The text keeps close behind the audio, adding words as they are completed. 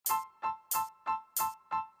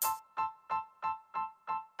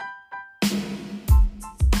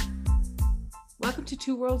welcome to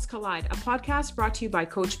Two Worlds Collide, a podcast brought to you by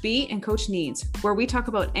Coach B and Coach Needs, where we talk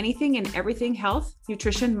about anything and everything health,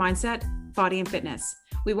 nutrition, mindset, body, and fitness.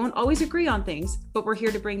 We won't always agree on things, but we're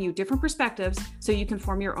here to bring you different perspectives so you can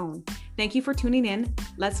form your own. Thank you for tuning in.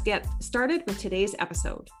 Let's get started with today's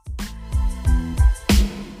episode.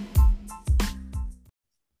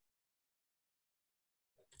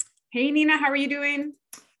 Hey, Nina, how are you doing?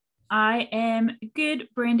 I am good,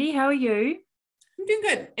 Brandy. How are you? I'm doing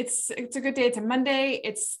good. It's a good day. It's a Monday.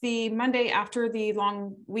 It's the Monday after the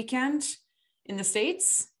long weekend in the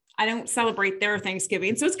States. I don't celebrate their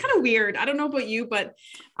Thanksgiving, so it's kind of weird. I don't know about you, but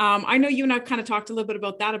I know you and I've kind of talked a little bit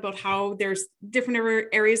about that, about how there's different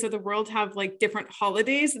areas of the world have like different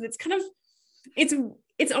holidays, and it's kind of,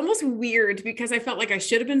 it's almost weird because I felt like I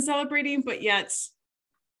should have been celebrating, but yet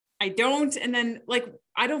I don't. And then like,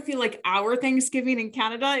 I don't feel like our Thanksgiving in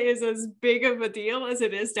Canada is as big of a deal as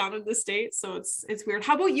it is down in the States. So it's weird.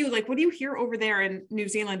 How about you? Like, what do you hear over there in New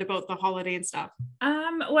Zealand about the holiday and stuff?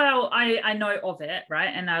 Well, I know of it,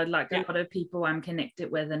 right? And I would like a lot of people I'm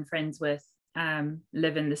connected with and friends with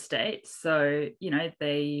live in the States. So, you know,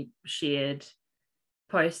 they shared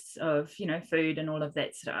posts of, you know, food and all of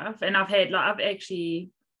that stuff. And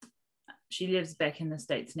she lives back in the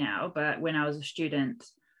States now, but when I was a student,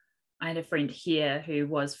 I had a friend here who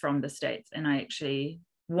was from the States, and she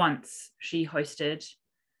hosted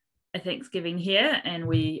a Thanksgiving here, and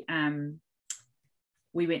we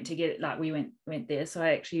went to get, like, we went there. So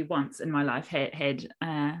I actually once in my life had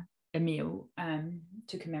a meal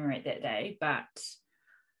to commemorate that day, but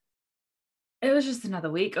it was just another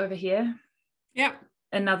week over here. Yeah.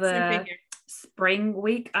 Another spring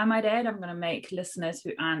week, I might add. I'm going to make listeners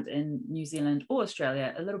who aren't in New Zealand or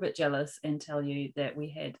Australia a little bit jealous and tell you that we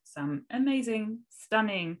had some amazing,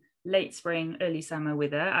 stunning late spring, early summer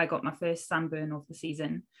weather. I got my first sunburn of the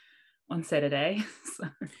season on Saturday.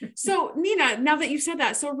 So Nina, now that you've said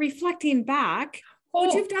that, so reflecting back,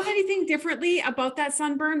 would you have done anything differently about that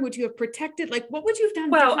sunburn? Would you have protected? Like, what would you have done?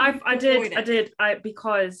 Well, I did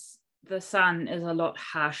because the sun is a lot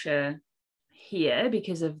harsher here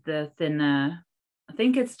because of the thinner, I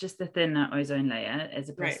think it's just the thinner ozone layer as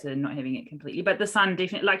opposed to not having it completely. But the sun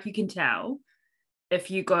definitely, like, you can tell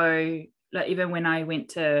if you go, like, even when I went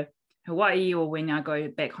to Hawaii or when I go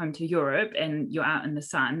back home to Europe and you're out in the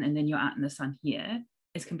sun and then you're out in the sun here,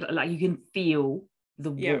 it's completely, like, you can feel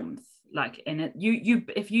the warmth, like, and it, you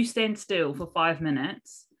if you stand still for 5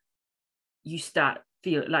 minutes, you start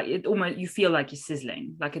feel like it, almost you feel like you're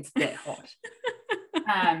sizzling, like it's that hot.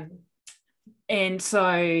 And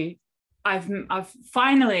so I've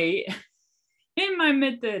finally, in my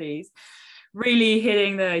mid-30s, really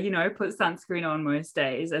hitting the, you know, put sunscreen on most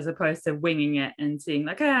days as opposed to winging it and seeing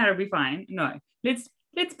like, it'll be fine. No, let's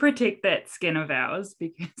protect that skin of ours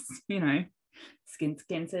because, you know, skin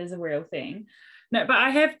cancer is a real thing. No, but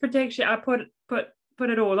I have protection. I put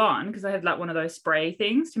it all on because I have like one of those spray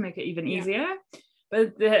things to make it even easier.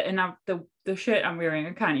 But the shirt I'm wearing,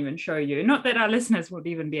 I can't even show you. Not that our listeners would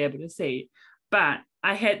even be able to see. But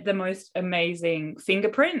I had the most amazing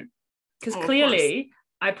fingerprint because clearly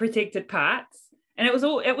I protected parts, and it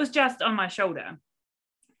was just on my shoulder.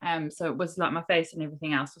 So it was like my face and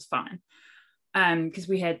everything else was fine. Because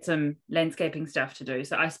we had some landscaping stuff to do.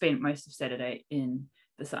 So I spent most of Saturday in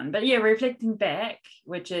the sun. But yeah, reflecting back,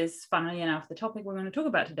 which is funnily enough the topic we're going to talk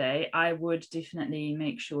about today, I would definitely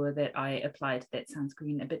make sure that I applied that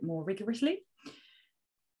sunscreen a bit more rigorously.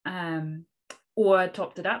 Or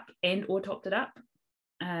topped it up,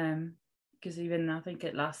 because even I think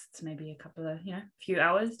it lasts maybe a couple of, you know, few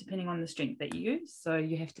hours depending on the strength that you use, so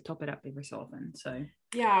you have to top it up every so often. So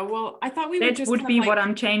yeah, well, I thought that would be what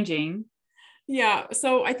I'm changing. Yeah,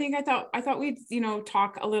 so I thought we'd, you know,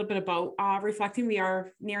 talk a little bit about reflecting. We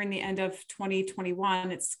are nearing the end of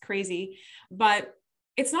 2021. It's crazy, but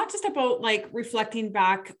it's not just about like reflecting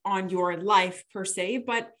back on your life per se,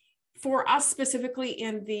 but for us specifically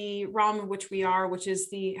in the realm in which we are, which is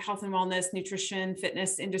the health and wellness, nutrition,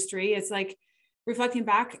 fitness industry, it's like reflecting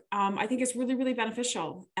back. I think it's really, really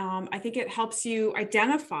beneficial. I think it helps you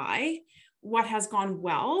identify what has gone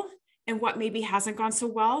well and what maybe hasn't gone so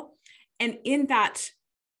well. And in that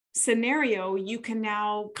scenario, you can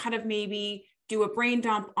now kind of maybe do a brain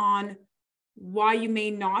dump on why you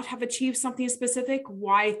may not have achieved something specific,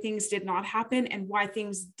 why things did not happen, and why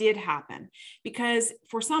things did happen. Because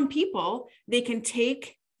for some people, they can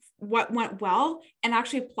take what went well and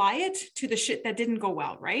actually apply it to the shit that didn't go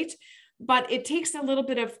well, right? But it takes a little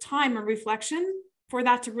bit of time and reflection for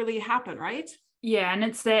that to really happen, right? Yeah, and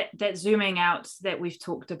it's that zooming out that we've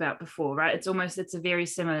talked about before, right? It's a very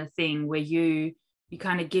similar thing where you you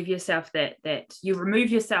kind of give yourself that you remove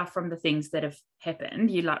yourself from the things that have happened.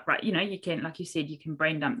 You like, right, you know, you can, like you said, you can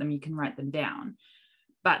brain dump them, you can write them down.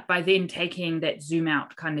 But by then taking that zoom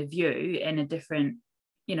out kind of view and a different,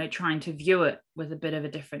 you know, trying to view it with a bit of a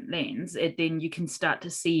different lens, then you can start to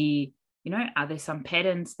see, you know, are there some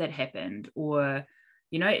patterns that happened, or,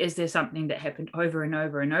 you know, is there something that happened over and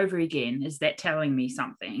over and over again? Is that telling me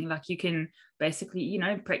something? Like, you can basically, you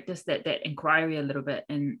know, practice that inquiry a little bit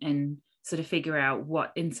and sort of figure out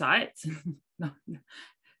what insights,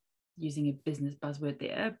 using a business buzzword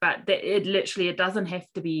there, but that it doesn't have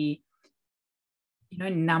to be, you know,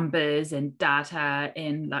 numbers and data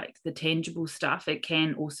and like the tangible stuff. It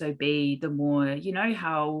can also be the more, you know,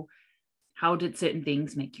 how did certain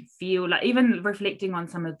things make you feel? Like, even reflecting on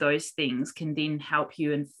some of those things can then help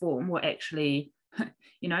you inform what actually,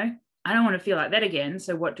 you know, I don't want to feel like that again.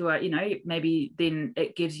 So what do I, you know, maybe then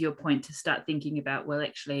it gives you a point to start thinking about, well,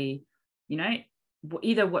 actually, you know,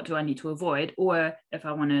 either what do I need to avoid, or if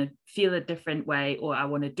I want to feel a different way, or I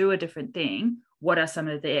want to do a different thing, what are some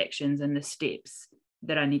of the actions and the steps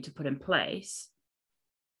that I need to put in place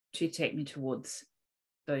to take me towards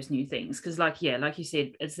those new things? Because like you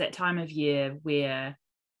said, it's that time of year where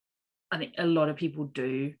I think a lot of people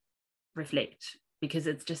do reflect, because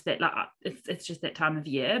it's just that, like, it's just that time of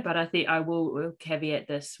year. But I think I will caveat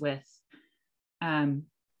this with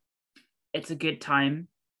it's a good time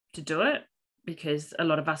to do it, because a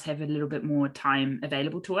lot of us have a little bit more time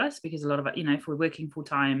available to us, because a lot of it, you know, if we're working full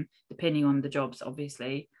time, depending on the jobs,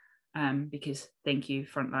 obviously, because thank you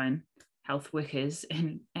frontline health workers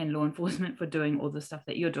and law enforcement for doing all the stuff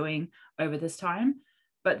that you're doing over this time.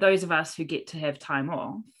 But those of us who get to have time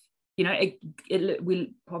off, you know, we'll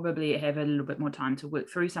probably have a little bit more time to work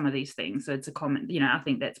through some of these things. So it's a common, you know, I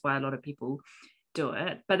think that's why a lot of people do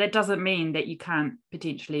it. But that doesn't mean that you can't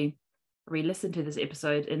potentially re-listen to this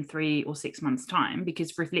episode in 3 or 6 months' time,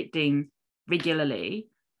 because reflecting regularly,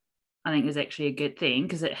 I think, is actually a good thing,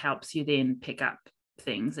 because it helps you then pick up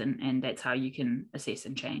things, and that's how you can assess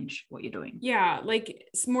and change what you're doing. Yeah, like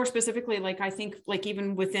more specifically, like I think, like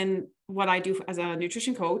even within what I do as a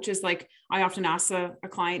nutrition coach, is like I often ask a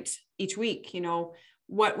client each week, you know,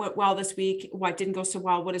 what went well this week, what didn't go so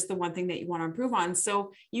well, what is the one thing that you want to improve on?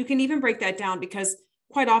 So you can even break that down, because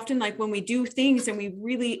quite often, like when we do things and we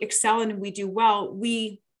really excel and we do well,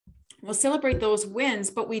 we will celebrate those wins,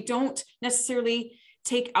 but we don't necessarily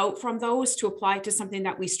take out from those to apply to something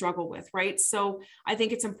that we struggle with, right? So I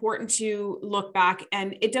think it's important to look back,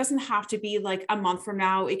 and it doesn't have to be like a month from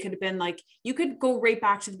now. It could have been like, you could go right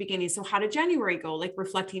back to the beginning. So how did January go? Like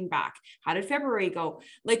reflecting back. How did February go?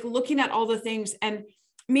 Like looking at all the things. And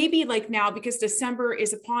maybe like now, because December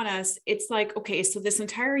is upon us, it's like, okay, so this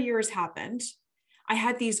entire year has happened. I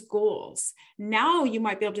had these goals. Now you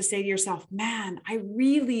might be able to say to yourself, man, I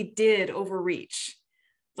really did overreach.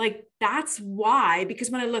 Like that's why, because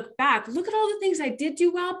when I look back, look at all the things I did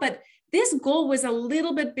do well, but this goal was a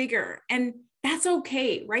little bit bigger, and that's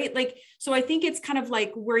okay, right? Like, so I think it's kind of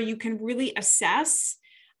like where you can really assess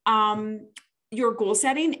your goal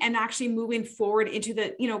setting and actually moving forward into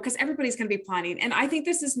the, you know, because everybody's going to be planning. And I think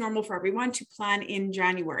this is normal for everyone to plan in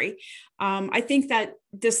January. I think that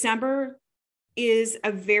December is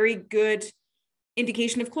a very good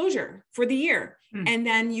indication of closure for the year. And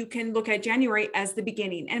then you can look at January as the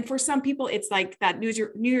beginning. And for some people, it's like that New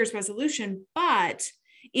Year's resolution, but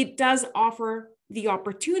it does offer the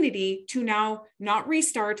opportunity to now not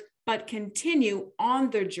restart, but continue on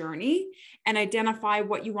the journey and identify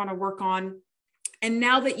what you want to work on. And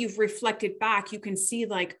now that you've reflected back, you can see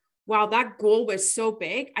like, wow, that goal was so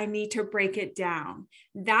big, I need to break it down.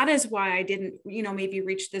 That is why I didn't, you know, maybe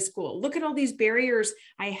reach this goal. Look at all these barriers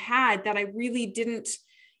I had that I really didn't,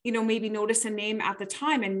 you know, maybe notice a name at the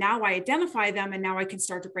time. And now I identify them, and now I can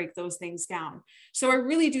start to break those things down. So I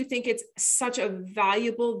really do think it's such a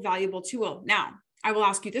valuable tool. Now, I will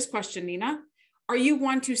ask you this question, Nina. Are you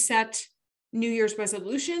one to set New Year's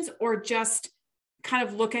resolutions, or just kind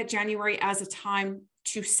of look at January as a time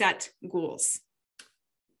to set goals?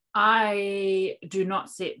 I do not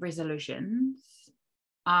set resolutions.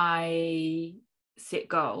 I set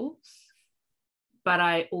goals, but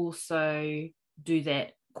I also do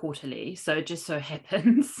that quarterly. So it just so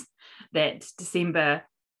happens that December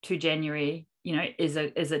to January, you know, is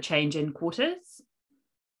a change in quarters.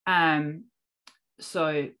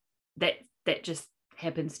 So that just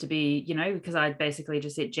happens to be, you know, because I basically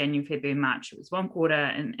just said January, February, March, it was one quarter,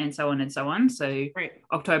 and so on and so on. So right.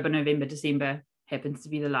 October, November, December happens to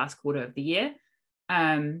be the last quarter of the year.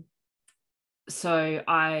 So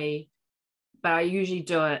I usually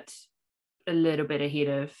do it a little bit ahead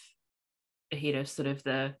of sort of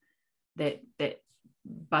that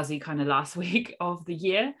buzzy kind of last week of the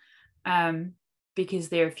year, because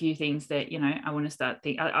there are a few things that, you know, I want to start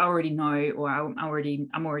I already know, or I'm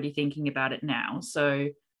already thinking about it now. So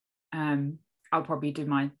I'll probably do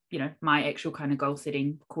my, you know, my actual kind of goal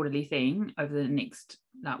setting quarterly thing over the next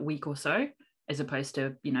week or so, as opposed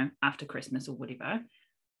to, you know, after Christmas or whatever.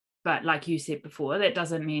 But like you said before, that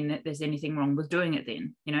doesn't mean that there's anything wrong with doing it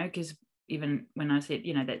then, you know, because even when I said,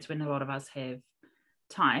 you know, that's when a lot of us have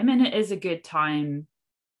time, and it is a good time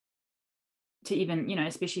to even, you know,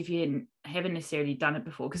 especially if you haven't necessarily done it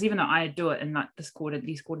before, because even though I do it in like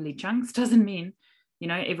these quarterly chunks, doesn't mean, you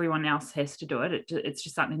know, everyone else has to do it. It's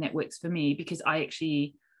just something that works for me, because I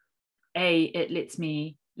actually, it lets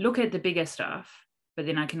me look at the bigger stuff, but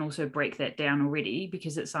then I can also break that down already,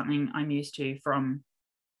 because it's something I'm used to from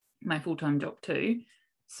my full-time job too.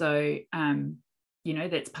 So you know,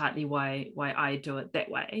 that's partly why I do it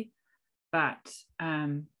that way. But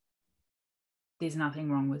there's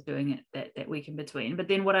nothing wrong with doing it that week in between. But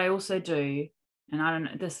then what I also do, and I don't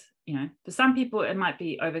know, this, you know, for some people it might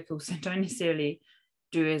be overkill, so don't necessarily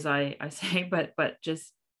do as I say, but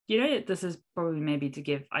just, you know, this is probably maybe to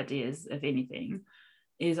give ideas, if anything,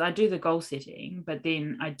 is I do the goal setting, but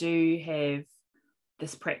then I do have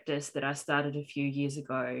this practice that I started a few years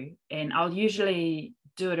ago, and I'll usually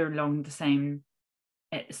do it along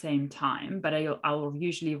at the same time, but I'll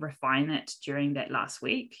usually refine it during that last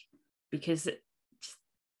week, because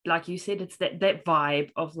like you said, it's that vibe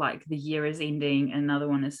of like the year is ending, another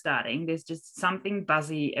one is starting. There's just something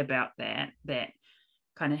buzzy about that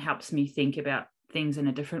kind of helps me think about things in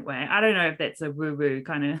a different way. I don't know if that's a woo-woo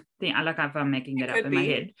kind of thing. I like if I'm making that up in my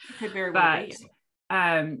head. It could very well be.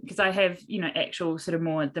 Because I have, you know, actual sort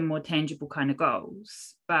of the more tangible kind of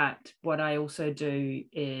goals. But what I also do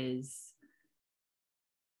is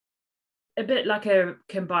a bit like a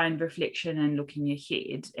combined reflection and looking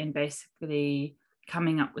ahead, and basically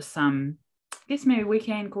coming up with some, I guess maybe we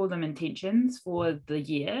can call them intentions for the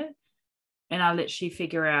year. And I'll literally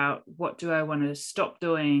figure out, what do I want to stop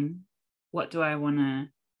doing? What do I want to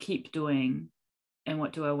keep doing? And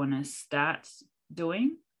what do I want to start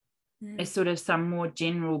doing? As sort of some more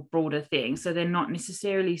general, broader things. So they're not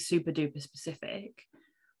necessarily super duper specific,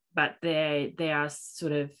 but they are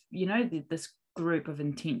sort of, you know, this group of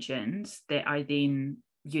intentions that I then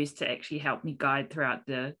use to actually help me guide throughout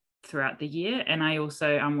the year. And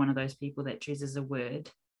I'm one of those people that chooses a word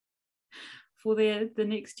for the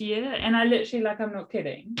next year. And I literally, like, I'm not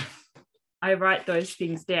kidding, I write those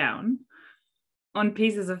things down on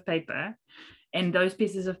pieces of paper. And those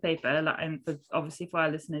pieces of paper, like, and obviously for our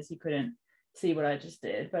listeners, you couldn't see what I just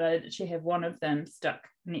did, but I actually have one of them stuck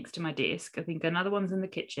next to my desk. I think another one's in the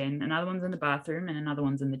kitchen, another one's in the bathroom, and another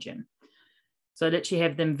one's in the gym. So I literally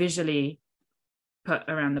have them visually put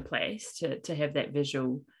around the place to have that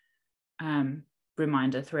visual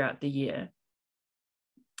reminder throughout the year.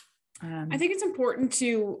 I think it's important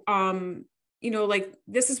to, you know, like,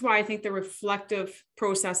 this is why I think the reflective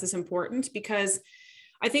process is important, because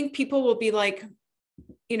I think people will be like,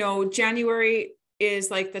 you know, January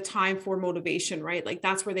is like the time for motivation, right? Like,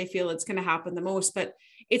 that's where they feel it's going to happen the most. But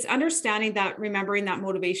it's understanding that, remembering that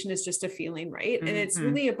motivation is just a feeling, right? Mm-hmm. And it's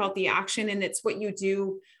really about the action, and it's what you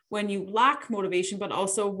do when you lack motivation, but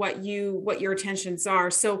also what your intentions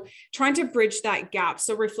are. So trying to bridge that gap.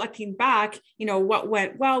 So reflecting back, you know, what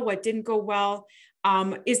went well, what didn't go well.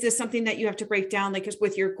 Is this something that you have to break down, like,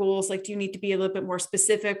 with your goals? Like, do you need to be a little bit more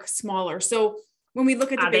specific, smaller? So when we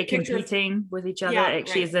look at the big picture, competing with each other,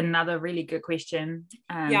 actually, right, is another really good question.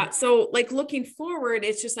 So like, looking forward,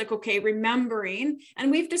 it's just like, okay, remembering,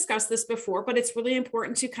 and we've discussed this before, but it's really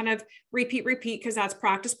important to kind of repeat, because that's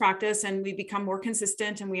practice, and we become more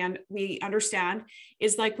consistent, and we understand,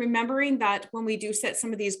 is like remembering that when we do set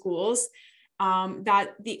some of these goals,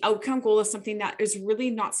 that the outcome goal is something that is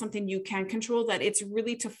really not something you can control, that it's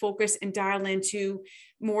really to focus and dial into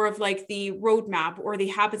more of like the roadmap or the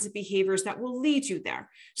habits and behaviors that will lead you there.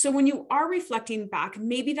 So when you are reflecting back,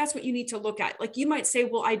 maybe that's what you need to look at. Like, you might say,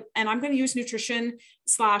 well, I'm going to use nutrition /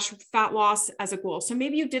 fat loss as a goal. So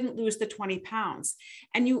maybe you didn't lose the 20 pounds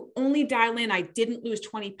and you only dial in, I didn't lose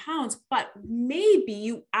 20 pounds, but maybe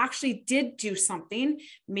you actually did do something.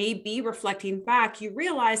 Maybe reflecting back, you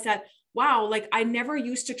realize that, wow, like, I never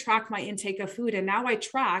used to track my intake of food, and now I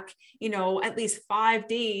track, you know, at least 5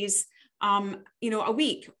 days, you know, a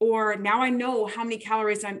week, or now I know how many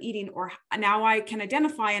calories I'm eating, or now I can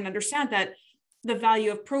identify and understand that the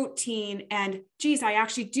value of protein, and geez, I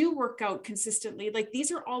actually do work out consistently. Like,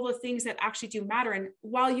 these are all the things that actually do matter. And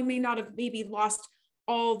while you may not have maybe lost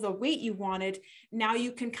all the weight you wanted, now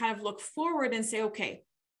you can kind of look forward and say, okay,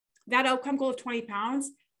 that outcome goal of 20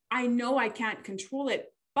 pounds, I know I can't control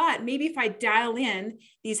it, but maybe if I dial in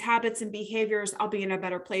these habits and behaviors, I'll be in a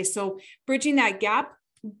better place. So bridging that gap.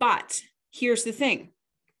 But here's the thing.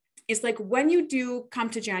 It's like when you do come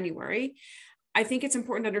to January, I think it's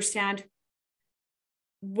important to understand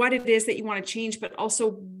what it is that you want to change, but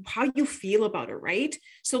also how you feel about it, right?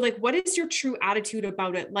 So like, what is your true attitude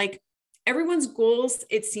about it? Like everyone's goals,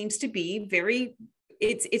 it seems to be very,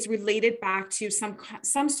 it's related back to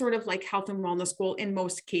some sort of like health and wellness goal in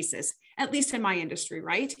most cases, at least in my industry,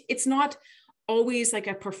 right? It's not always like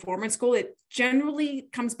a performance goal. It generally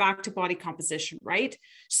comes back to body composition, right?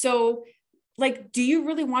 So like, do you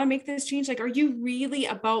really want to make this change? Like, are you really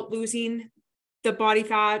about losing the body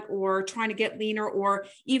fat or trying to get leaner? Or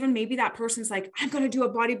even maybe that person's like, I'm going to do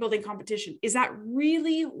a bodybuilding competition. Is that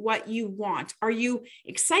really what you want? Are you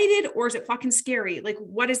excited or is it fucking scary? Like,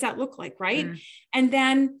 what does that look like? Right. And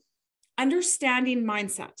then understanding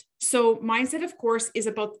mindset. So mindset, of course, is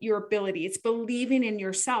about your ability. It's believing in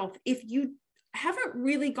yourself. If you haven't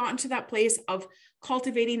really gotten to that place of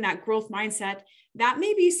cultivating that growth mindset, that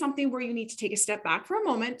may be something where you need to take a step back for a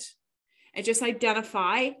moment and just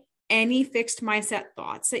identify any fixed mindset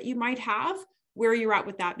thoughts that you might have, where you're at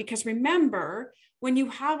with that. Because remember, when you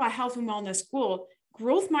have a health and wellness goal,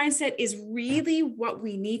 growth mindset is really what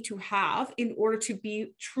we need to have in order to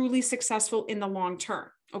be truly successful in the long term.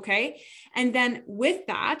 Okay. And then with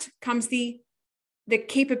that comes the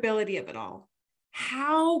capability of it all.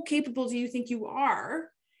 How capable do you think you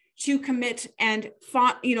are to commit and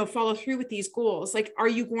follow through with these goals? Like, are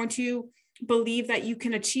you going to believe that you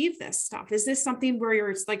can achieve this stuff? Is this something where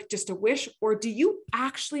it's like just a wish, or do you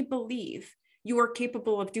actually believe you are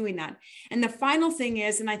capable of doing that? And the final thing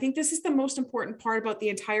is, and I think this is the most important part about the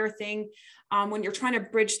entire thing, when you're trying to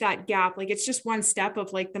bridge that gap, like it's just one step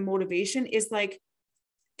of like the motivation is like,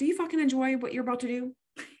 do you fucking enjoy what you're about to do?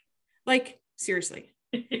 Like, seriously.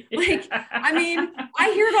 Like, I mean,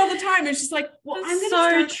 I hear it all the time. It's just like, well, I'm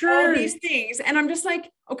going to start all these things. And I'm just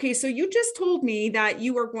like, okay, so you just told me that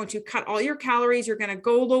you are going to cut all your calories. You're going to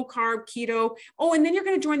go low carb, keto. Oh, and then you're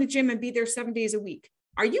going to join the gym and be there 7 days a week.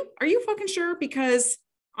 Are you fucking sure? Because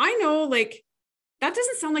I know like, that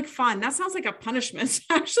doesn't sound like fun. That sounds like a punishment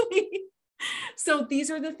actually. So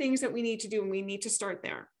these are the things that we need to do. And we need to start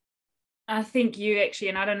there. I think you actually,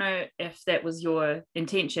 and I don't know if that was your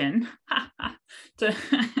intention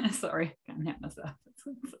sorry, I can't help myself.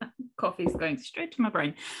 Coffee's going straight to my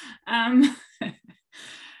brain. I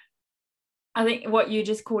think what you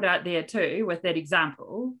just called out there too, with that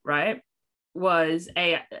example, right, was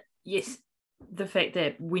yes, the fact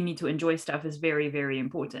that we need to enjoy stuff is very, very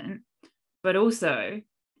important. But also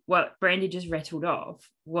what Brandy just rattled off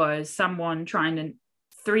was someone trying to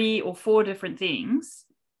 3 or 4 different things,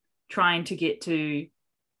 trying to get to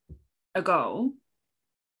a goal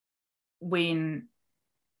when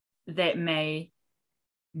that may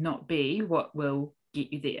not be what will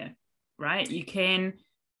get you there, right? You can,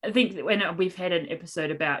 I think when we've had an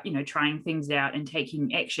episode about, trying things out and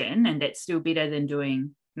taking action, and that's still better than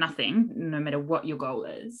doing nothing, no matter what your goal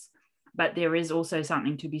is. But there is also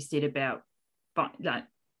something to be said about like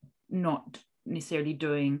not necessarily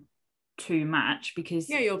doing too much, because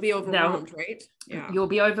you'll be overwhelmed, right? You'll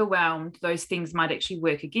be overwhelmed. Those things might actually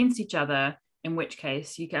work against each other, in which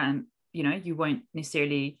case you can, you won't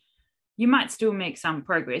necessarily, you might still make some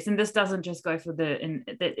progress. And this doesn't just go for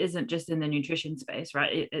that isn't just in the nutrition space,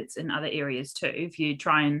 right? It's in other areas too. If you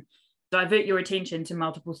try and divert your attention to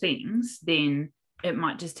multiple things, then it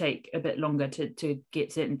might just take a bit longer to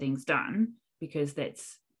get certain things done, because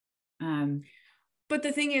that's but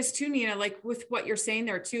the thing is too, Nina, like with what you're saying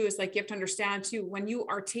there too, is like, you have to understand too, when you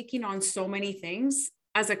are taking on so many things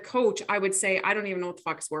as a coach, I would say, I don't even know what the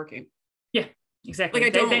fuck is working. Yeah, exactly.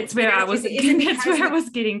 Like that's where I was getting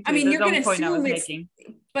to. I mean, you're going to point I was making.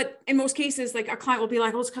 But in most cases, like a client will be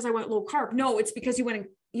like, oh, it's because I went low carb. No, it's because you went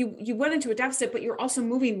into a deficit, but you're also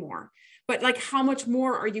moving more. But like, how much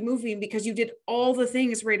more are you moving because you did all the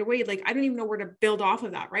things right away? Like, I don't even know where to build off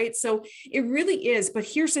of that. Right. So it really is. But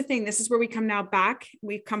here's the thing. This is where we come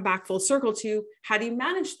back full circle to, how do you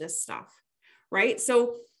manage this stuff? Right.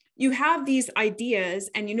 So you have these ideas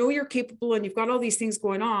and you're capable and you've got all these things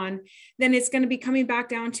going on, then it's going to be coming back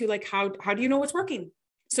down to like, how do you know what's working?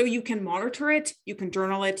 So you can monitor it, you can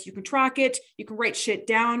journal it, you can track it, you can write shit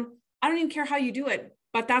down. I don't even care how you do it,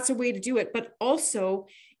 but that's a way to do it. But also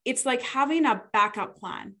it's like having a backup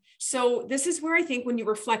plan. So this is where I think when you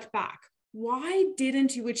reflect back, why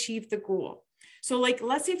didn't you achieve the goal? So like,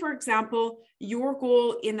 let's say, for example, your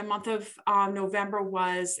goal in the month of November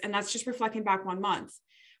was, and that's just reflecting back 1 month,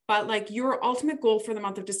 but like your ultimate goal for the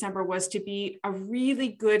month of December was to be a really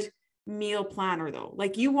good meal planner though.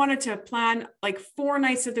 Like you wanted to plan like 4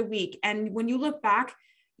 nights of the week. And when you look back,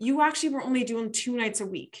 you actually were only doing 2 nights a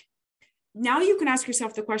week. Now you can ask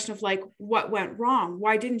yourself the question of like, what went wrong?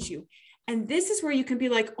 Why didn't you? And this is where you can be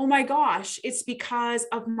like, oh my gosh, it's because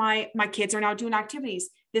of my kids are now doing activities.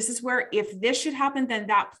 This is where if this should happen, then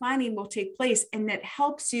that planning will take place. And that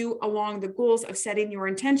helps you along the goals of setting your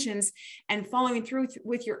intentions and following through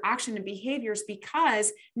with your action and behaviors,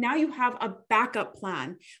 because now you have a backup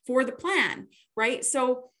plan for the plan, right?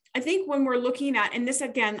 So I think when we're looking at, and this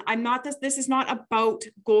again, this is not about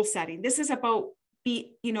goal setting. This is about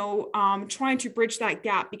trying to bridge that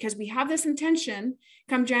gap, because we have this intention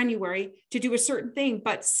come January to do a certain thing,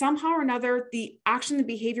 but somehow or another, the action and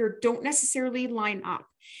behavior don't necessarily line up.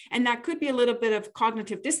 And that could be a little bit of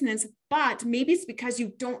cognitive dissonance, but maybe it's because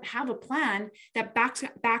you don't have a plan that backs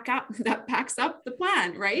up the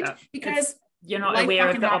plan, right? Yeah. Because you're not aware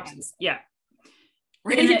of the options. Yeah.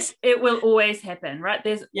 Right. And it will always happen, right?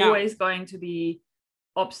 There's always going to be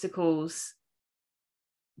obstacles,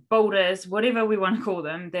 boulders, whatever we want to call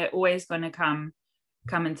them. They're always going to come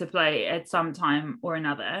into play at some time or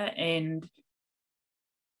another. And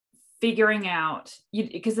figuring out,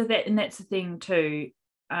 because of that, and that's the thing too,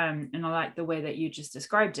 and I like the way that you just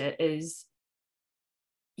described it, is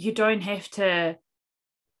you don't have to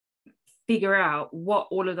figure out what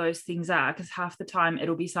all of those things are, because half the time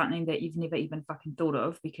it'll be something that you've never even fucking thought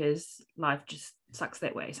of, because life just sucks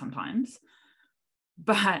that way sometimes.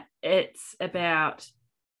 But it's about,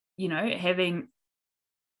 having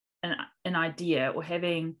an idea or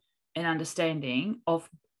having an understanding of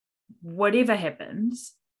whatever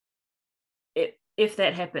happens. If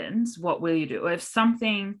that happens, what will you do? Or if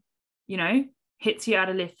something, hits you out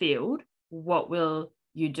of left field, what will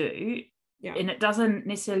you do? Yeah. And it doesn't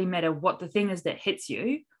necessarily matter what the thing is that hits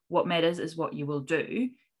you. What matters is what you will do,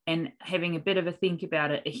 and having a bit of a think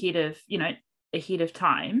about it ahead of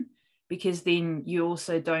time, because then you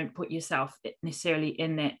also don't put yourself necessarily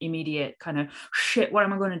in that immediate kind of shit, what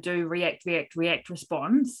am I going to do? React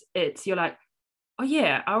response. You're like, oh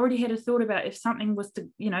yeah, I already had a thought about if something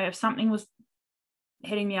was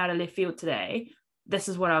hitting me out of left field today, this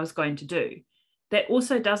is what I was going to do. That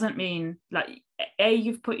also doesn't mean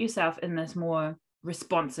you've put yourself in this more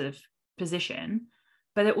responsive position,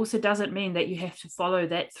 but it also doesn't mean that you have to follow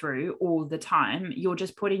that through all the time. You're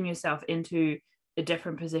just putting yourself into a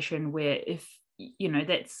different position where if,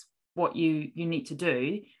 that's what you need to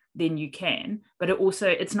do, then you can. But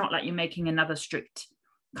it's not like you're making another strict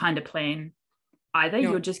kind of plan either.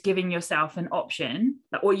 No. You're just giving yourself an option,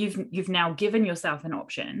 or you've now given yourself an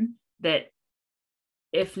option that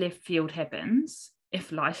if left field happens,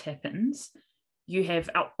 if life happens, you have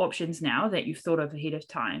options now that you've thought of ahead of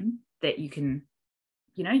time, that you can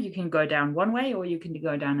go down one way or you can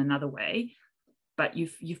go down another way, but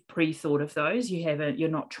you've pre-thought of those. You're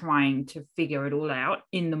not trying to figure it all out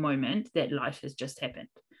in the moment that life has just happened,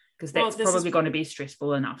 because that's probably going to be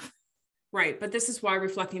stressful enough. Right. But this is why,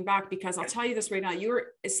 reflecting back, because I'll tell you this right now,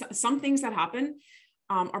 some things that happen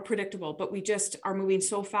are predictable, but we just are moving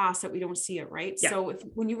so fast that we don't see it. Right. Yeah. So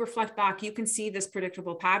when you reflect back, you can see this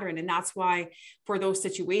predictable pattern. And that's why for those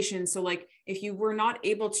situations, so like if you were not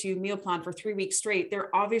able to meal plan for 3 weeks straight,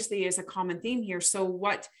 there obviously is a common theme here. So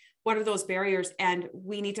what are those barriers? And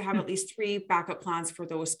we need to have at least 3 backup plans for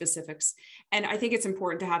those specifics. And I think it's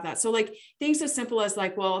important to have that. So like things as simple as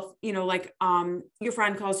like, well, your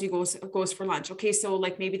friend calls you, goes for lunch. Okay. So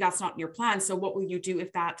like, maybe that's not in your plan. So what will you do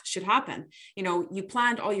if that should happen? You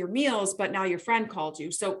planned all your meals, but now your friend called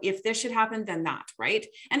you. So if this should happen, then that, right.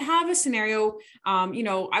 And have a scenario, I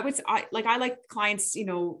like clients,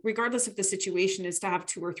 regardless of the situation, is to have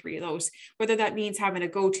 2 or 3 of those, whether that means having a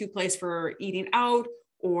go-to place for eating out,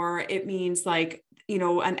 or it means like,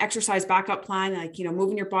 an exercise backup plan, like,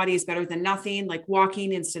 moving your body is better than nothing, like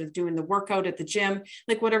walking instead of doing the workout at the gym,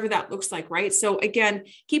 like whatever that looks like. Right. So again,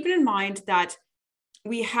 keeping in mind that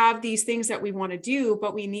we have these things that we want to do,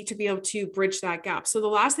 but we need to be able to bridge that gap. So the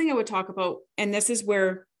last thing I would talk about, and this is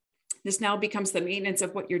where this now becomes the maintenance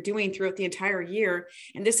of what you're doing throughout the entire year.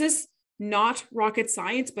 And this is not rocket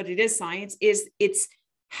science, but it is science, it's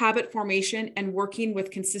habit formation and working with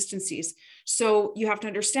consistencies. So you have to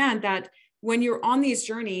understand that when you're on these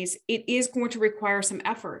journeys, it is going to require some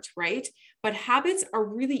effort, right? But habits are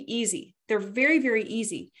really easy. They're very, very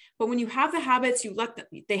easy. But when you have the habits, you let them,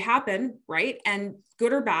 they happen, right? And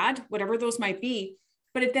good or bad, whatever those might be,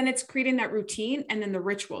 but then it's creating that routine and then the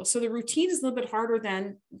ritual. So the routine is a little bit harder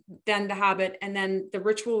than the habit. And then the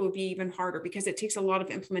ritual will be even harder because it takes a lot of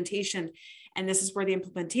implementation. And this is where the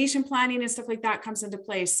implementation planning and stuff like that comes into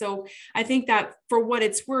play. So I think that for what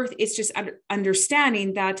it's worth, it's just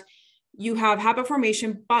understanding that you have habit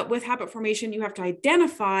formation, but with habit formation, you have to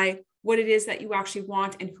identify what it is that you actually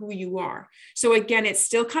want and who you are. So again, it's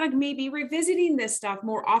still kind of maybe revisiting this stuff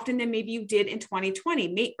more often than maybe you did in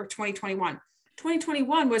 2020 or 2021.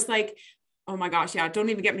 2021 was like, oh my gosh, yeah, don't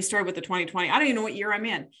even get me started with the 2020. I don't even know what year I'm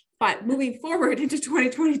in. But moving forward into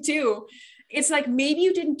 2022, it's like maybe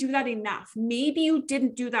you didn't do that enough. Maybe you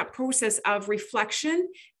didn't do that process of reflection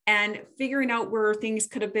and figuring out where things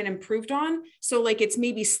could have been improved on. So like it's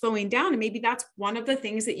maybe slowing down. And maybe that's one of the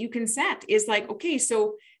things that you can set is like, okay,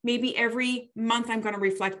 so maybe every month I'm going to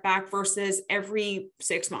reflect back versus every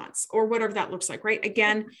 6 months or whatever that looks like, right?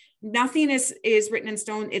 Again, nothing is written in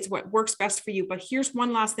stone. It's what works best for you. But here's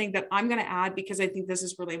one last thing that I'm going to add, because I think this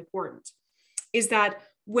is really important, is that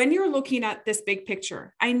when you're looking at this big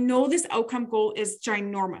picture, I know this outcome goal is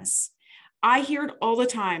ginormous. I hear it all the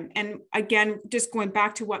time. And again, just going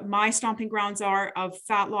back to what my stomping grounds are of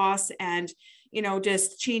fat loss and, you know,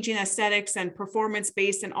 just changing aesthetics and performance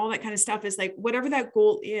based and all that kind of stuff, is like, whatever that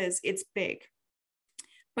goal is, it's big.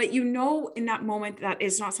 But you know, in that moment, that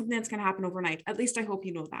is not something that's going to happen overnight. At least I hope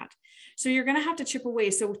you know that. So you're going to have to chip away.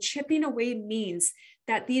 So chipping away means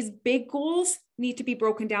that these big goals need to be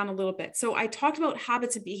broken down a little bit. So I talked about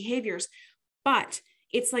habits and behaviors, but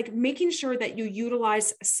it's like making sure that you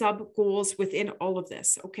utilize sub goals within all of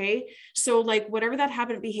this. Okay. So like whatever that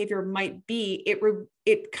habit and behavior might be,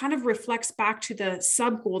 it kind of reflects back to the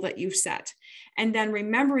sub goal that you've set. And then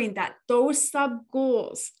remembering that those sub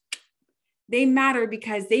goals, they matter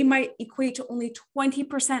because they might equate to only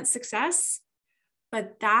 20% success,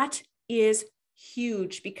 but that is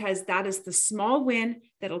huge because that is the small win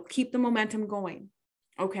that'll keep the momentum going.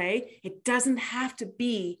 Okay. It doesn't have to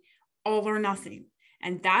be all or nothing.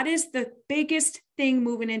 And that is the biggest thing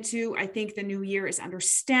moving into, I think, the new year, is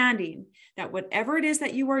understanding that whatever it is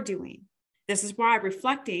that you are doing, this is why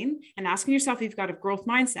reflecting and asking yourself if you've got a growth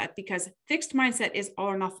mindset, because fixed mindset is all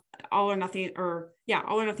or nothing,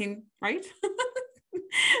 right?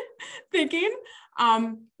 Thinking.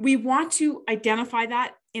 We want to identify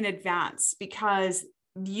that in advance, because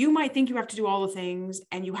you might think you have to do all the things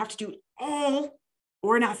and you have to do all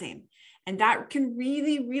or nothing. And that can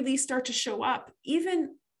really, really start to show up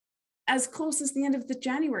even as close as the end of the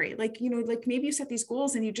January. Like, you know, like maybe you set these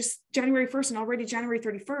goals and you just January 1st and already January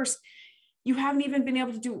 31st, you haven't even been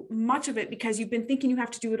able to do much of it because you've been thinking you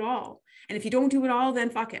have to do it all. And if you don't do it all,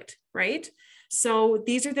 then fuck it. Right. So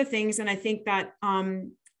these are the things. And I think that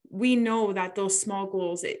we know that those small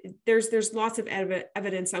goals, there's lots of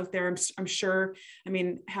evidence out there. I'm sure. I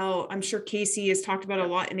mean, hell, I'm sure Casey has talked about a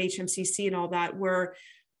lot in HMCC and all that, where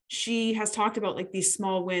she has talked about like these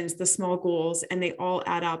small wins, the small goals, and they all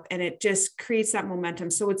add up and it just creates that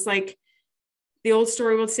momentum. So it's like the old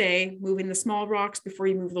story will say, moving the small rocks before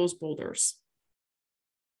you move those boulders.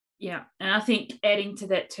 Yeah. And I think adding to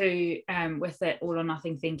that too, with that all or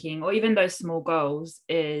nothing thinking, or even those small goals,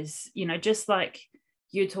 is, you know, just like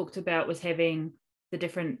you talked about with having the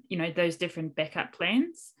different, you know, those different backup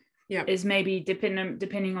plans. Yeah. Is maybe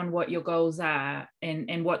depending on what your goals are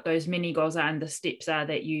and what those mini goals are and the steps are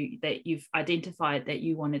that you've identified that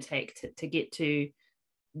you want to take to get to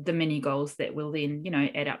the mini goals that will then, you know,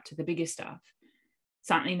 add up to the bigger stuff.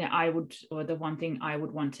 Something that the one thing I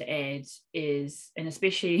would want to add is, and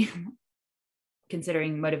especially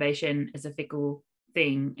considering motivation is a fickle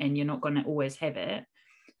thing and you're not going to always have it,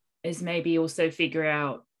 is maybe also figure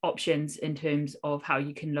out options in terms of how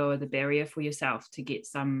you can lower the barrier for yourself to get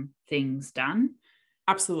some things done.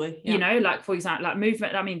 Absolutely. Yeah. You know, like for example, like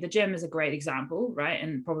movement. I mean, the gym is a great example, right?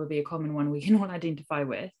 And probably a common one we can all identify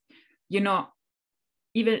with. You're not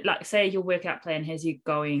even, like, say your workout plan has you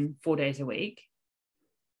going 4 days a week.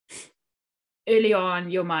 Early on,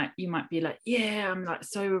 you might be like, yeah, I'm like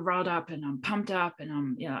so riled up and I'm pumped up and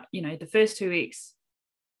I'm, yeah, you know, the first 2 weeks,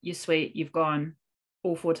 you're sweet, you've gone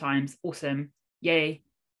all 4 times, awesome, yay.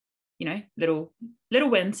 You know, little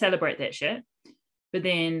win, celebrate that shit. But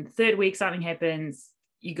then 3rd week, something happens,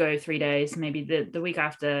 you go 3 days, maybe the week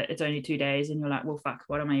after it's only 2 days and you're like, well, fuck,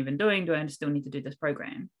 what am I even doing? Do I still need to do this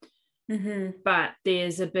program? Mm-hmm. But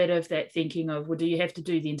there's a bit of that thinking of, well, do you have to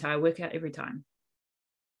do the entire workout every time?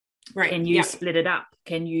 Right. Can you split it up?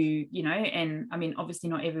 Can you, you know, and I mean, obviously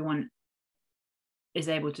not everyone is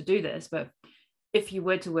able to do this, but if you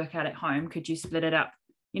were to work out at home, could you split it up?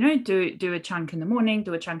 You know, do a chunk in the morning,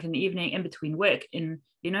 do a chunk in the evening, in between work, in,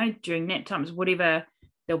 you know, during nap times, whatever.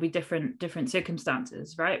 There'll be different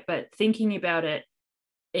circumstances, right? But thinking about it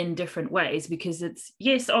in different ways, because it's,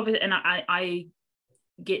 yes, obviously, and I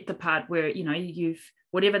get the part where, you know, you've,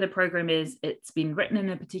 whatever the program is, it's been written in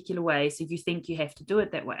a particular way, so you think you have to do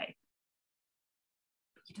it that way.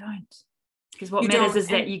 But you don't. Because what matters is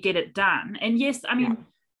that you get it done. And yes, I mean,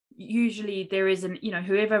 usually there isn't,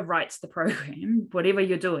 whoever writes the program, whatever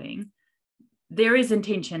you're doing, there is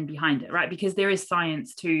intention behind it, right? Because there is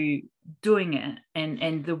science to doing it,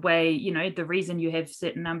 and the way, the reason you have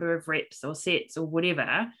certain number of reps or sets or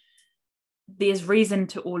whatever, there's reason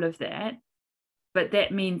to all of that. But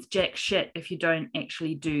that means jack shit if you don't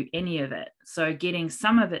actually do any of it. So getting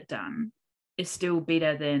some of it done is still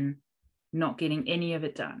better than not getting any of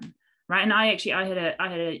it done, right? And I had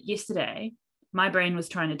a yesterday, my brain was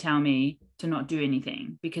trying to tell me to not do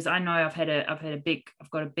anything, because I know I've got a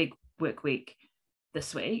big work week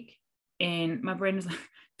this week, and my brain was like,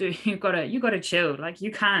 dude, you gotta chill. Like,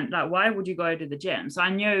 you can't, like, why would you go to the gym? So I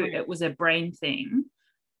knew it was a brain thing,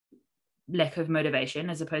 lack of motivation,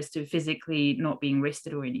 as opposed to physically not being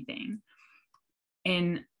rested or anything.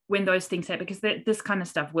 And when those things happen, because this kind of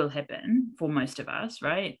stuff will happen for most of us,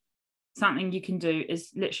 right? Something you can do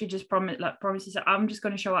is literally just promise yourself, I'm just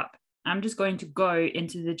going to show up. I'm just going to go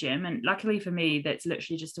into the gym. And luckily for me, that's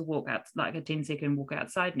literally just a walk out, like a 10-second walk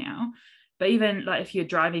outside now. But even like if you're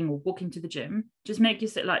driving or walking to the gym, just make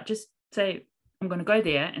yourself, like, just say, I'm going to go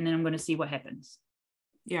there and then I'm going to see what happens.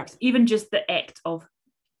 Yeah. Even just the act of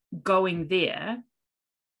going there,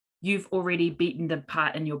 you've already beaten the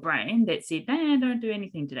part in your brain that said, nah, don't do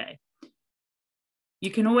anything today. You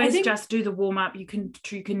can always just do the warm up. You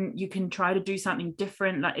can try to do something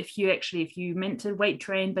different. Like if you meant to weight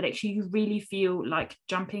train, but actually you really feel like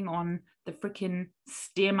jumping on the freaking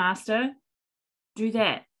Stairmaster, do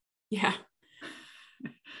that. Yeah.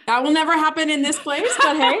 That will never happen in this place,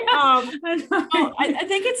 but hey, I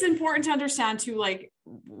think it's important to understand too, like,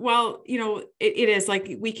 well, it is like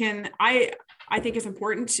I think it's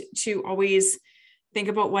important to always think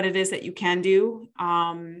about what it is that you can do,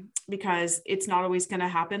 because it's not always going to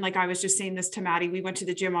happen. Like I was just saying this to Maddie, we went to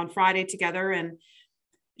the gym on Friday together, and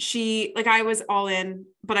I was all in,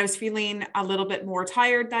 but I was feeling a little bit more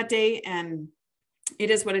tired that day, and it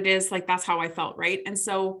is what it is. Like, that's how I felt. Right. And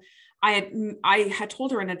so I had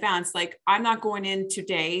told her in advance, like, I'm not going in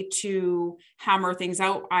today to hammer things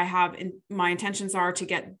out. My intentions are to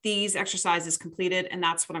get these exercises completed, and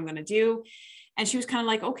that's what I'm going to do. And she was kind of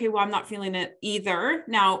like, okay, well, I'm not feeling it either.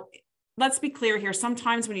 Now, let's be clear here.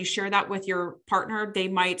 Sometimes when you share that with your partner, they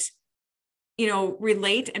might,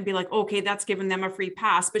 relate and be like, okay, that's giving them a free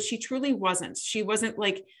pass. But she truly wasn't. She wasn't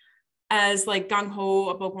like as like gung-ho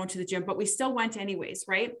about going to the gym, but we still went anyways,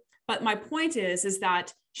 right? But my point is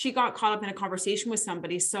that she got caught up in a conversation with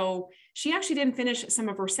somebody. So she actually didn't finish some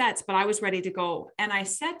of her sets, but I was ready to go. And I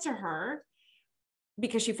said to her,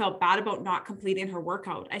 because she felt bad about not completing her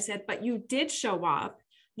workout, I said, but you did show up.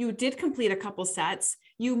 You did complete a couple sets.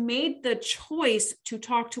 You made the choice to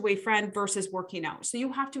talk to a friend versus working out. So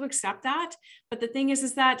you have to accept that. But the thing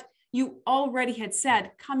is that you already had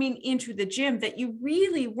said coming into the gym that you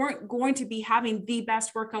really weren't going to be having the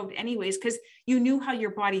best workout anyways, because you knew how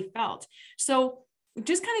your body felt. So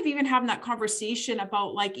just kind of even having that conversation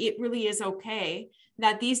about like, it really is okay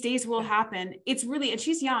that these days will happen. It's really, and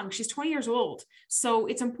she's young, she's 20 years old. So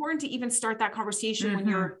it's important to even start that conversation when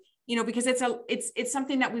you're, because it's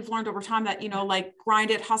something that we've learned over time that, like grind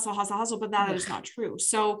it, hustle, but that is not true.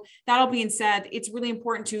 So that all being said, it's really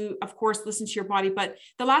important to, of course, listen to your body. But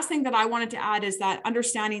the last thing that I wanted to add is that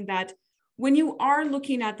understanding that when you are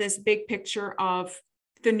looking at this big picture of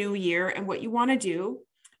the new year and what you want to do,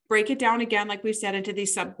 break it down again, like we've said, into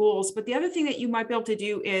these sub goals. But the other thing that you might be able to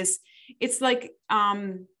do is, it's like,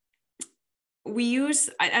 we use,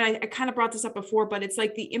 and I kind of brought this up before, but it's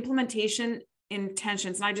like the implementation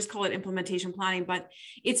intentions, and I just call it implementation planning, but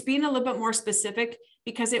it's being a little bit more specific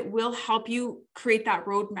because it will help you create that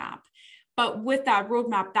roadmap. But with that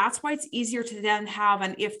roadmap, that's why it's easier to then have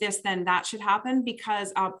an if this, then that should happen,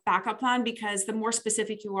 because a backup plan, because the more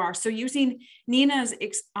specific you are. So using Nina's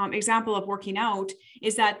example of working out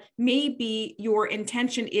is that maybe your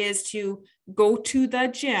intention is to go to the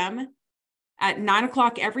gym at 9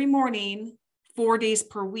 o'clock every morning, 4 days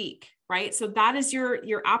per week, right? So that is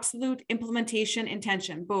your absolute implementation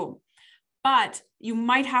intention, boom. But you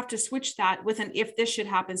might have to switch that with an if this should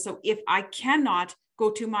happen. So if I cannot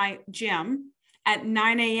go to my gym at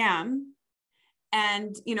 9 a.m.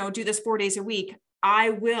 and, do this 4 days a week, I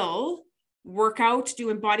will work out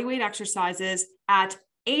doing body weight exercises at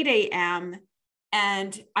 8 a.m.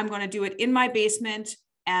 and I'm going to do it in my basement.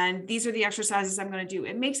 And these are the exercises I'm going to do.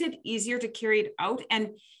 It makes it easier to carry it out.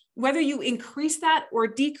 And whether you increase that or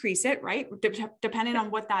decrease it, right, depending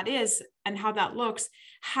on what that is and how that looks,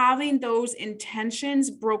 having those intentions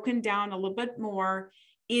broken down a little bit more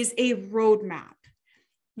is a roadmap.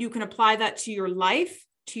 You can apply that to your life,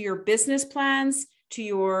 to your business plans, to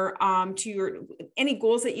your any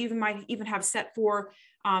goals that you even might even have set for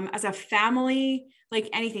as a family, like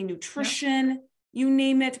anything, nutrition, you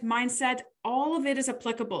name it, mindset, all of it is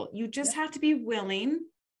applicable. You just have to be willing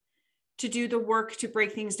to do the work to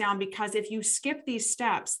break things down, because if you skip these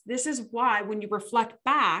steps, this is why when you reflect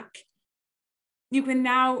back, you can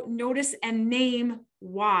now notice and name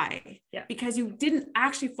why, because you didn't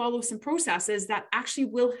actually follow some processes that actually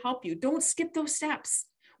will help you. Don't skip those steps.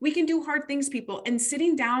 We can do hard things, people, and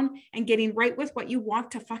sitting down and getting right with what you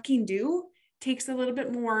want to fucking do takes a little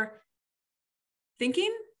bit more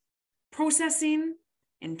thinking, processing,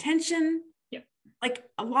 intention, like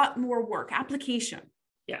a lot more work, application.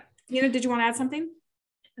 Nina, did you want to add something?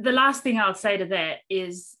 The last thing I'll say to that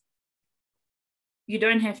is you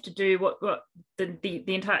don't have to do what the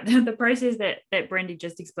entire the process that Brandy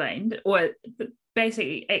just explained, or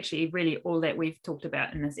basically actually really all that we've talked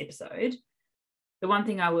about in this episode. The one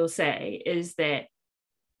thing I will say is that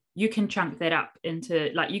you can chunk that up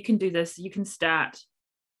into, like, you can do this, you can start,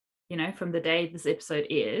 from the day this episode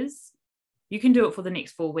airs, you can do it for the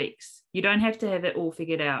next 4 weeks. You don't have to have it all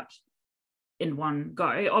figured out in one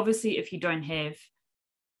go. Obviously, if you don't have,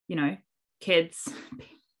 kids,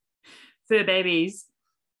 fur babies,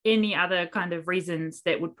 any other kind of reasons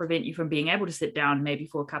that would prevent you from being able to sit down maybe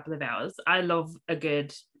for a couple of hours. I love a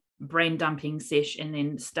good brain dumping sesh, and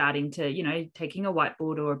then starting to, taking a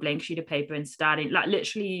whiteboard or a blank sheet of paper and starting, like,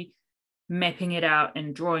 literally mapping it out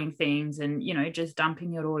and drawing things and, just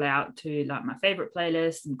dumping it all out to, like, my favorite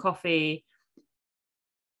playlist and coffee.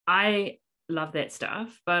 I love that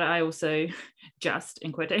stuff, but I also just,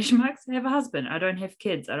 in quotation marks, have a husband. I don't have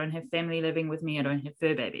kids. I don't have family living with me. I don't have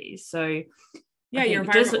fur babies. So your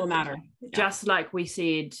environment will matter. Just like we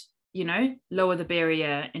said, lower the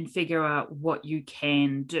barrier and figure out what you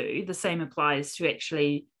can do. The same applies to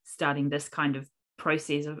actually starting this kind of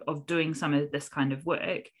process of doing some of this kind of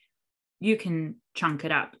work. You can chunk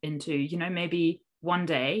it up into, maybe one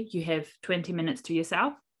day you have 20 minutes to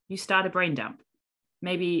yourself, you start a brain dump.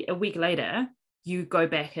 Maybe a week later, you go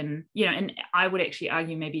back and, and I would actually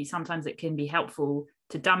argue maybe sometimes it can be helpful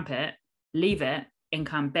to dump it, leave it, and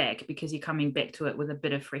come back, because you're coming back to it with a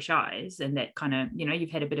bit of fresh eyes, and that kind of, you've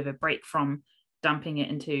had a bit of a break from dumping it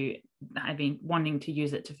into wanting to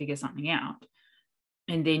use it to figure something out.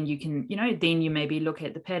 And then you can, then you maybe look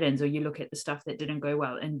at the patterns, or you look at the stuff that didn't go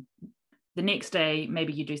well, and the next day,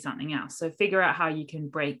 maybe you do something else. So figure out how you can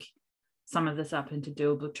break some of this up into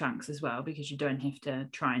doable chunks as well, because you don't have to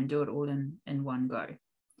try and do it all in one go.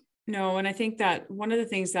 No, and I think that one of the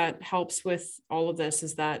things that helps with all of this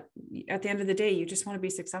is that at the end of the day, you just want to be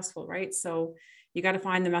successful, right? So you got to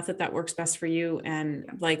find the method that works best for you. And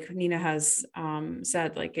like Nina has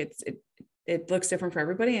said, like it looks different for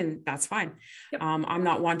everybody, and that's fine. I'm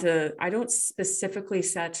not one to, I don't specifically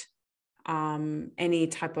set any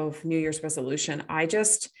type of New Year's resolution.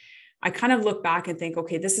 I kind of look back and think,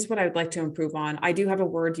 okay, this is what I would like to improve on. I do have a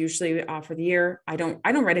word usually for the year. I don't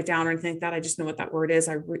write it down or anything like that. I just know what that word is.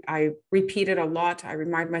 I repeat it a lot. I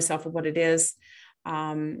remind myself of what it is.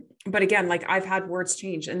 But again, like, I've had words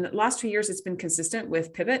change, and the last 2 years it's been consistent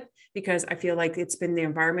with pivot, because I feel like it's been the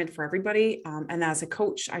environment for everybody. And as a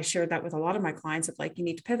coach, I shared that with a lot of my clients of, like, you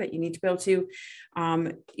need to pivot, you need to be able to,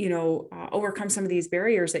 overcome some of these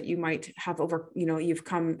barriers that you might have you've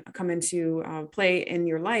come into play in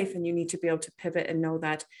your life, and you need to be able to pivot and know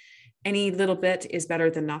that any little bit is better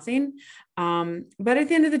than nothing. But at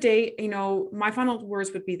the end of the day, my final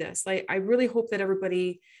words would be this: like, I really hope that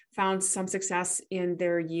everybody found some success in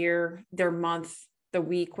their year, their month, the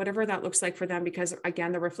week, whatever that looks like for them. Because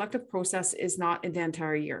again, the reflective process is not in the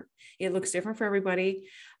entire year. It looks different for everybody.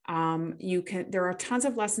 There are tons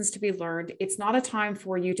of lessons to be learned. It's not a time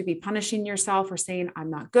for you to be punishing yourself or saying, I'm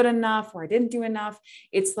not good enough, or I didn't do enough.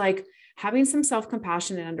 It's like having some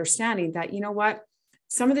self-compassion and understanding that, what,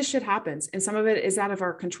 some of this shit happens and some of it is out of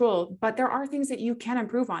our control, but there are things that you can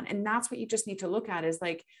improve on. And that's what you just need to look at, is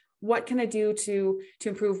like, what can I do to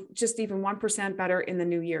improve just even 1% better in the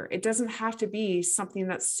new year? It doesn't have to be something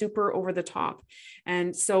that's super over the top.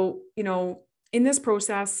 And so, in this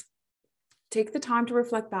process, take the time to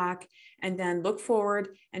reflect back and then look forward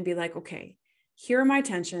and be like, okay, here are my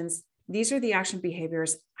intentions. These are the action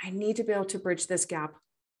behaviors. I need to be able to bridge this gap.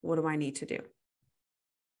 What do I need to do?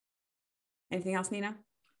 Anything else, Nina?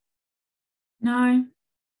 No.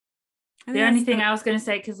 The only thing I was going to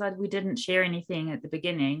say, because we didn't share anything at the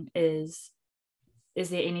beginning, is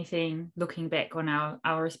there anything looking back on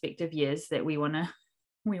our respective years that we want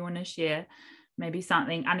to share? Maybe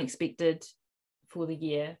something unexpected for the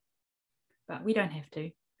year, but we don't have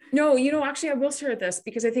to. No, actually, I will share this,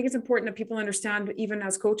 because I think it's important that people understand, even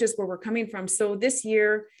as coaches, where we're coming from. So this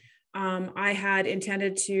year, I had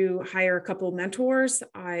intended to hire a couple of mentors.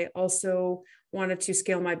 I also wanted to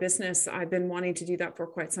scale my business. I've been wanting to do that for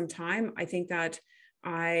quite some time. I think that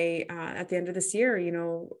at the end of this year,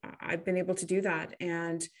 I've been able to do that.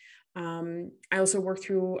 And I also worked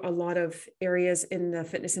through a lot of areas in the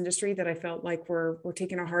fitness industry that I felt like were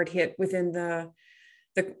taking a hard hit within the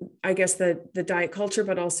I guess the diet culture,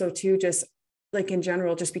 but also too, just like in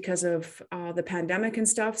general, just because of the pandemic and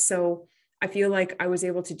stuff. So I feel like I was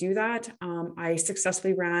able to do that. I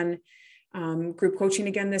successfully ran group coaching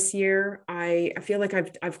again this year. I feel like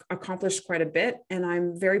I've accomplished quite a bit, and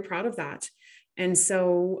I'm very proud of that. And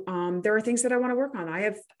so there are things that I want to work on.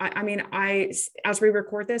 As we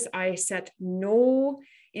record this, I set no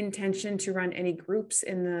intention to run any groups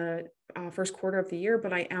in the first quarter of the year,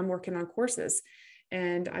 but I am working on courses,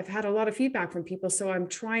 and I've had a lot of feedback from people. So I'm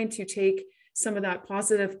trying to take some of that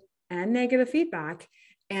positive and negative feedback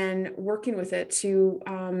and working with it to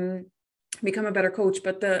become a better coach.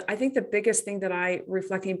 But I think the biggest thing that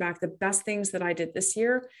reflecting back, the best things that I did this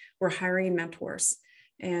year were hiring mentors.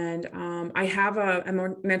 And I have a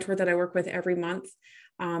mentor that I work with every month.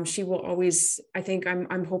 She will always, I think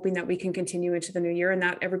I'm hoping that we can continue into the new year, and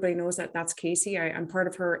that everybody knows that that's Casey. I'm part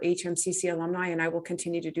of her HMCC alumni, and I will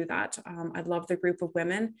continue to do that. I love the group of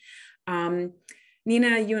women.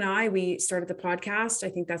 Nina, you and we started the podcast. I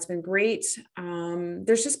think that's been great.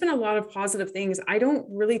 There's just been a lot of positive things. I don't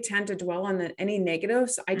really tend to dwell on any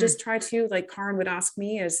negatives. I just try to, like Karen would ask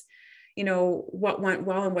me, what went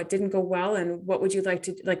well and what didn't go well, and what would you like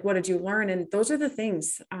to, what did you learn? And those are the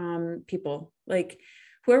things, people, like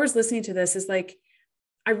whoever's listening to this is like,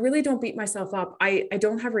 I really don't beat myself up. I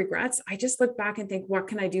don't have regrets. I just look back and think, what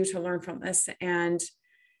can I do to learn from this? And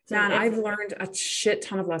man, I've learned a shit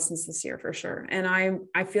ton of lessons this year for sure. And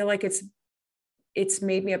I feel like it's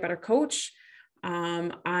made me a better coach.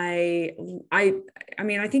 I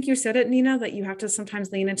think you said it, Nina, that you have to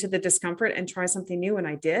sometimes lean into the discomfort and try something new. And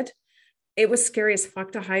I did. It was scary as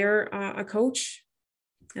fuck to hire a coach,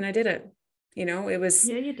 and I did it. It was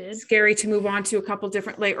you did. Scary to move on to a couple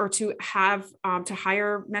different, or to have to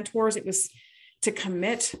hire mentors. It was to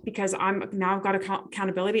commit, because I've got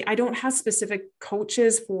accountability. I don't have specific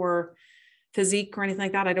coaches for physique or anything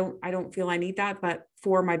like that. I don't feel I need that, but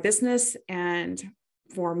for my business and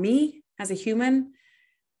for me as a human,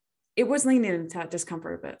 it was leaning into that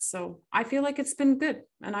discomfort a bit. So I feel like it's been good,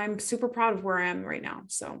 and I'm super proud of where I am right now.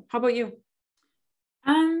 So how about you?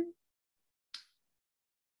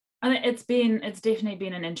 I think it's definitely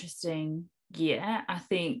been an interesting year. I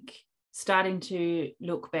think starting to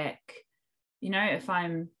look back, if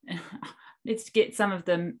let's get some of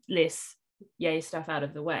the less yay stuff out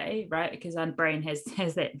of the way, right? Because our brain has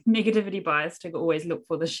that negativity bias to always look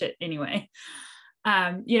for the shit anyway.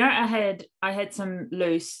 I had some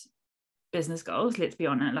loose business goals, let's be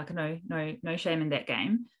honest, like no shame in that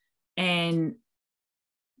game, and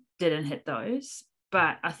didn't hit those.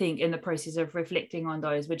 But I think in the process of reflecting on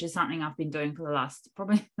those, which is something I've been doing for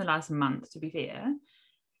probably the last month, to be fair,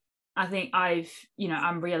 I think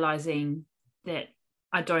I'm realizing that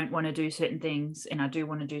I don't want to do certain things, and I do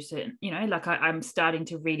want to do certain, I'm starting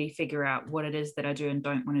to really figure out what it is that I do and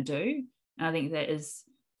don't want to do. And I think that is,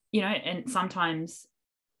 and sometimes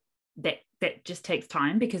that just takes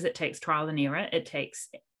time, because it takes trial and error. It takes,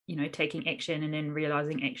 taking action and then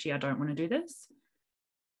realizing, actually, I don't want to do this.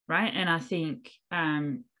 Right. And I think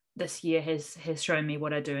this year has shown me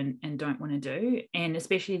what I do and don't want to do. And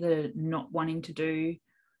especially the not wanting to do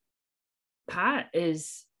part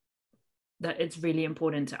is that it's really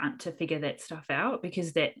important to figure that stuff out,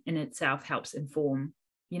 because that in itself helps inform,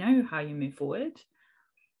 how you move forward.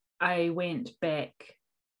 I went back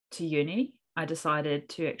to uni. I decided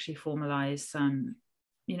to actually formalize some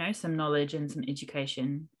knowledge and some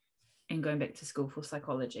education, and going back to school for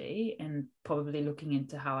psychology, and probably looking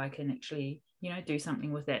into how I can actually, do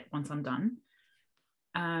something with that once I'm done.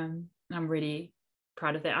 I'm really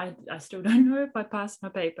proud of that. I still don't know if I passed my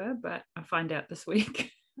paper, but I find out this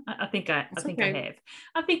week. I think I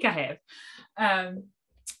have.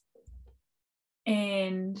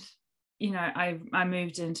 And I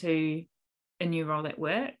moved into a new role at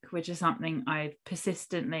work, which is something I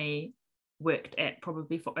persistently worked at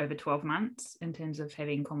probably for over 12 months, in terms of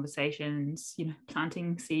having conversations,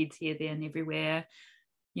 planting seeds here, there, and everywhere,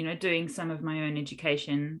 doing some of my own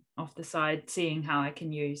education off the side, seeing how I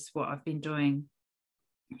can use what I've been doing,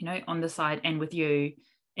 on the side and with you,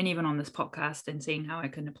 and even on this podcast, and seeing how I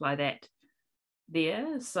can apply that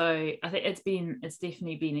there. So I think it's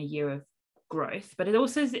definitely been a year of growth, but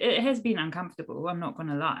it has been uncomfortable, I'm not going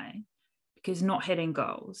to lie, because not hitting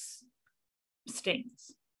goals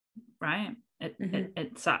stings, right?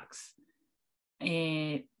 It sucks.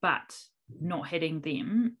 but not hitting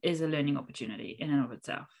them is a learning opportunity in and of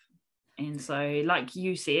itself. And so, like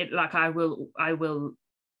you said, like I will,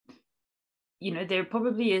 there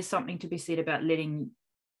probably is something to be said about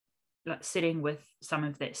sitting with some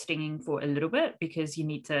of that stinging for a little bit, because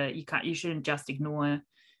you shouldn't just ignore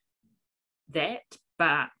that.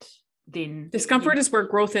 But then discomfort is where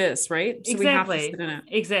growth is, right? So exactly, we have to sit in it.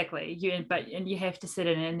 Exactly. You have to sit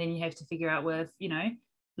in it, and then you have to figure out with,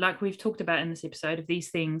 like we've talked about in this episode, of these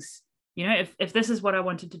things, if this is what I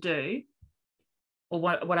wanted to do, or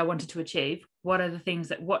what I wanted to achieve, what are the things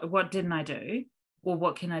that what didn't I do, or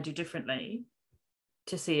what can I do differently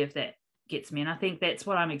to see if that gets me. And I think that's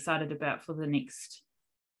what I'm excited about for the next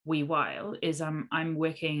wee while, is I'm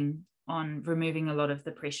working on removing a lot of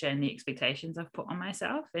the pressure and the expectations I've put on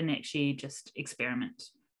myself, and actually just experiment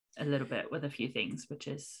a little bit with a few things, which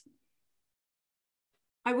is...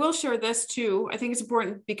 I will share this too. I think it's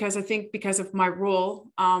important because of my role,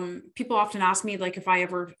 people often ask me, like, if I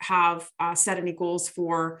ever have set any goals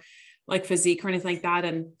for like physique or anything like that.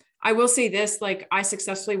 And I will say this, like, I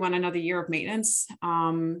successfully went another year of maintenance.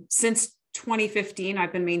 Since 2015,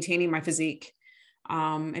 I've been maintaining my physique.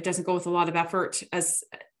 It doesn't go with a lot of effort as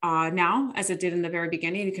now as it did in the very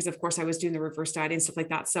beginning, because of course I was doing the reverse dieting and stuff like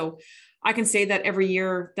that. So I can say that every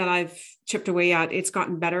year that I've chipped away at, it's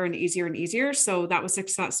gotten better and easier and easier. So that was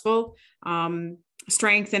successful.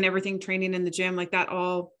 Strength and everything, training in the gym, like that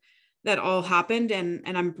all happened. And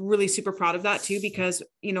I'm really super proud of that too, because,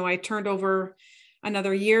 I turned over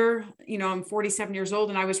another year, I'm 47 years old,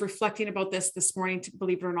 and I was reflecting about this morning,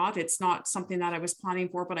 believe it or not. It's not something that I was planning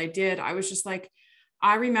for, but I did. I was just like,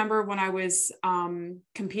 I remember when I was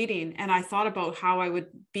competing, and I thought about how I would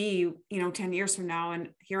be, 10 years from now. And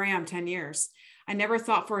here I am 10 years. I never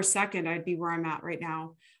thought for a second I'd be where I'm at right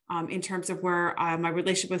now, in terms of where my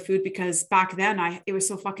relationship with food, because back then it was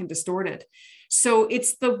so fucking distorted. So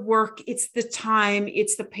it's the work, it's the time,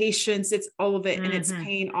 it's the patience, it's all of it. And it's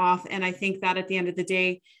paying off. And I think that at the end of the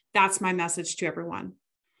day, that's my message to everyone,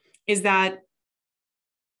 is that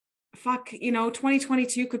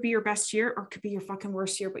 2022 could be your best year, or could be your fucking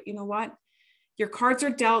worst year. But you know what? Your cards are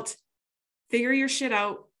dealt, figure your shit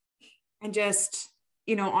out, and just,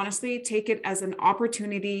 honestly take it as an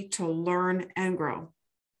opportunity to learn and grow.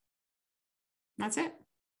 That's it.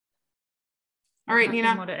 All right,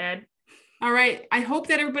 Nina. More to add. All right. I hope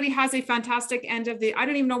that everybody has a fantastic end of I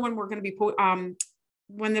don't even know when we're going to be,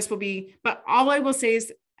 when this will be, but all I will say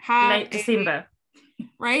is late December.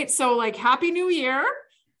 Right. So like, Happy New Year,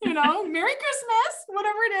 Merry Christmas,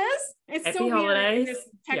 whatever it is. It's Happy so holidays. Weird in this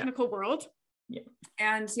technical world. Yeah.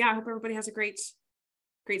 And I hope everybody has a great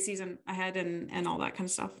season ahead and all that kind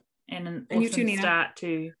of stuff. And an awesome you too, Nina. Start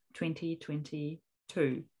to 2022.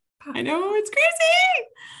 I know, it's crazy.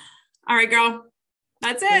 All right, girl.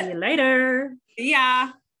 That's it. See you later.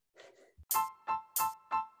 Yeah.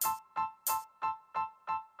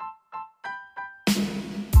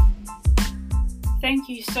 Thank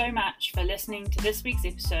you so much for listening to this week's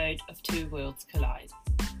episode of Two Worlds Collide.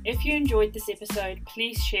 If you enjoyed this episode,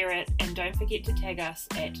 please share it, and don't forget to tag us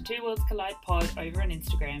at Two Worlds Collide Pod over on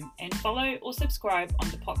Instagram, and follow or subscribe on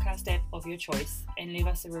the podcast app of your choice, and leave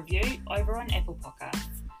us a review over on Apple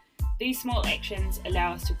Podcasts. These small actions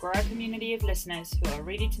allow us to grow a community of listeners who are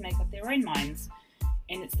ready to make up their own minds,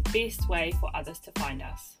 and it's the best way for others to find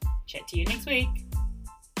us. Chat to you next week.